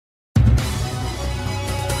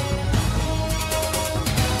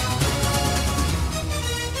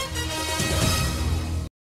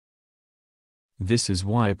This is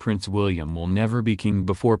why Prince William will never be king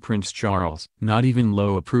before Prince Charles. Not even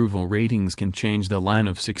low approval ratings can change the line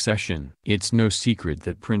of succession. It's no secret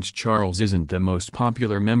that Prince Charles isn't the most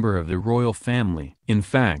popular member of the royal family. In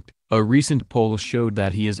fact, a recent poll showed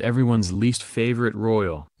that he is everyone's least favorite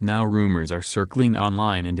royal. Now rumors are circling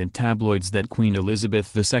online and in tabloids that Queen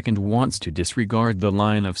Elizabeth II wants to disregard the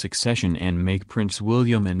line of succession and make Prince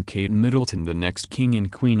William and Kate Middleton the next king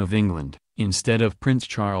and queen of England, instead of Prince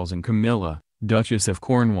Charles and Camilla, Duchess of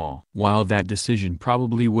Cornwall. While that decision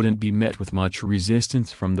probably wouldn't be met with much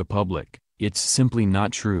resistance from the public, it's simply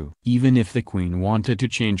not true. Even if the Queen wanted to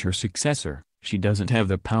change her successor, she doesn't have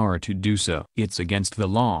the power to do so. It's against the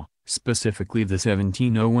law, specifically the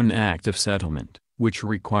 1701 Act of Settlement, which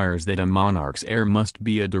requires that a monarch's heir must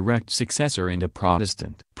be a direct successor and a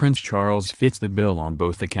Protestant. Prince Charles fits the bill on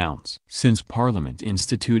both accounts. Since Parliament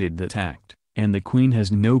instituted that act, and the Queen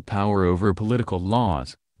has no power over political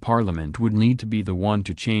laws, Parliament would need to be the one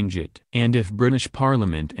to change it. And if British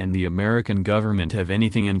Parliament and the American government have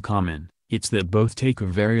anything in common, it's that both take a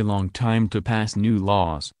very long time to pass new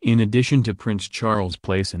laws. In addition to Prince Charles'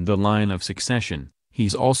 place in the line of succession,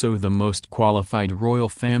 he's also the most qualified royal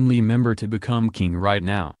family member to become king right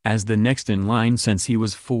now. As the next in line since he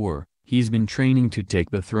was 4, he's been training to take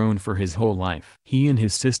the throne for his whole life. He and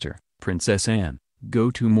his sister, Princess Anne,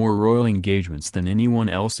 go to more royal engagements than anyone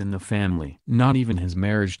else in the family. Not even his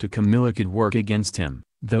marriage to Camilla could work against him,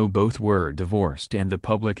 though both were divorced and the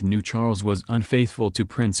public knew Charles was unfaithful to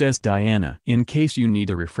Princess Diana. In case you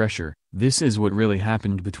need a refresher, this is what really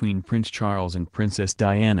happened between Prince Charles and Princess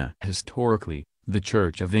Diana. Historically, the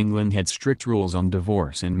Church of England had strict rules on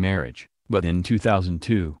divorce and marriage, but in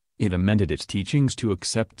 2002, it amended its teachings to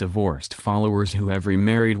accept divorced followers who have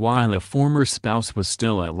remarried while a former spouse was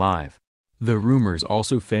still alive. The rumors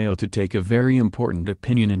also fail to take a very important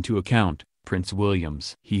opinion into account, Prince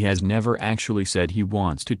William's. He has never actually said he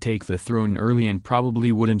wants to take the throne early and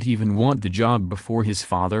probably wouldn't even want the job before his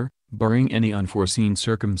father, barring any unforeseen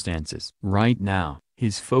circumstances. Right now,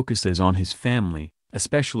 his focus is on his family,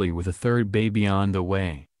 especially with a third baby on the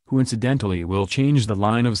way, who incidentally will change the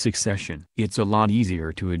line of succession. It's a lot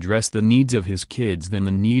easier to address the needs of his kids than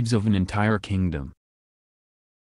the needs of an entire kingdom.